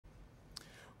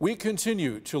We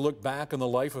continue to look back on the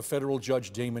life of federal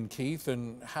Judge Damon Keith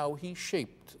and how he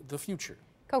shaped the future.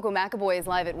 Coco McAvoy is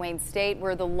live at Wayne State,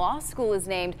 where the law school is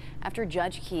named after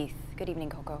Judge Keith. Good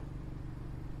evening, Coco.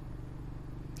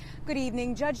 Good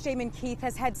evening. Judge Damon Keith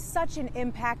has had such an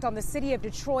impact on the city of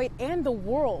Detroit and the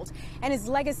world, and his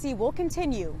legacy will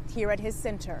continue here at his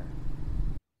center.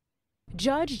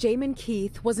 Judge Damon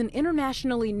Keith was an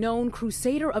internationally known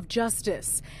crusader of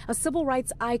justice, a civil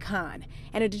rights icon,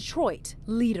 and a Detroit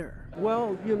leader.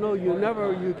 Well,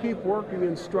 you keep working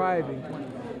and striving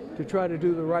to try to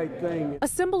do the right thing. A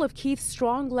symbol of Keith's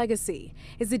strong legacy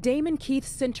is the Damon Keith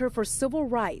Center for Civil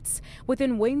Rights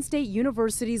within Wayne State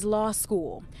University's law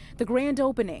school. The grand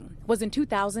opening was in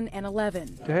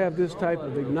 2011. To have this type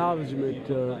of acknowledgement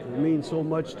means so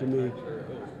much to me,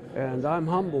 and I'm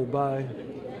humbled by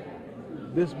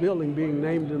this building being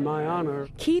named in my honor.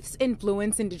 Keith's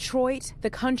influence in Detroit, the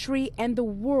country, and the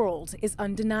world is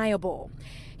undeniable.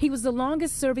 He was the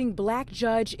longest-serving black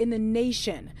judge in the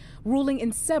nation, ruling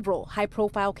in several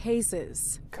high-profile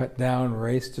cases. Cut down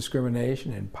race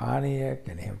discrimination in Pontiac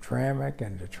and Hamtramck,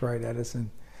 and Detroit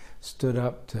Edison stood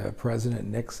up to President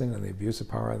Nixon and the abuse of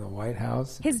power in the White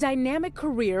House. His dynamic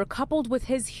career, coupled with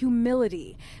his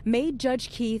humility, made Judge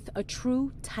Keith a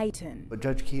true titan. But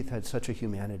Judge Keith had such a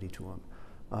humanity to him.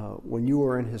 When you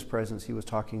were in his presence, he was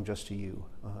talking just to you.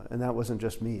 And that wasn't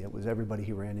just me, it was everybody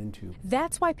he ran into.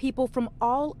 That's why people from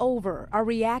all over are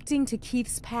reacting to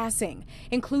Keith's passing,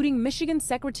 including Michigan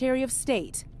Secretary of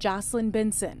State Jocelyn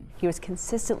Benson. He was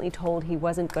consistently told he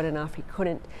wasn't good enough, he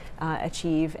couldn't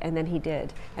achieve, and then he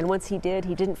did. And once he did,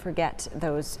 he didn't forget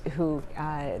those who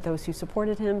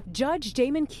supported him. Judge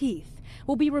Damon Keith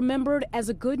will be remembered as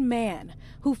a good man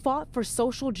who fought for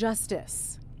social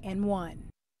justice and won.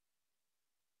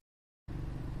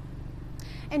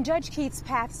 And Judge Keith's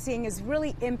passing is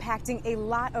really impacting a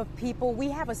lot of people. We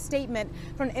have a statement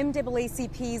from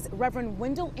NAACP's Reverend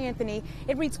Wendell Anthony.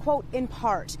 It reads, quote, in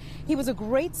part, he was a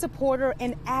great supporter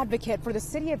and advocate for the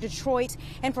city of Detroit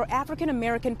and for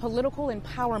African-American political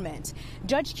empowerment.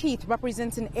 Judge Keith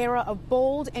represents an era of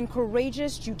bold and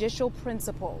courageous judicial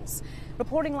principles.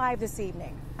 Reporting live this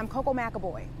evening, I'm Coco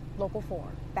McAvoy, Local 4.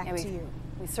 Back to you.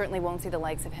 We certainly won't see the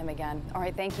likes of him again. All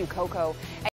right, thank you, Coco.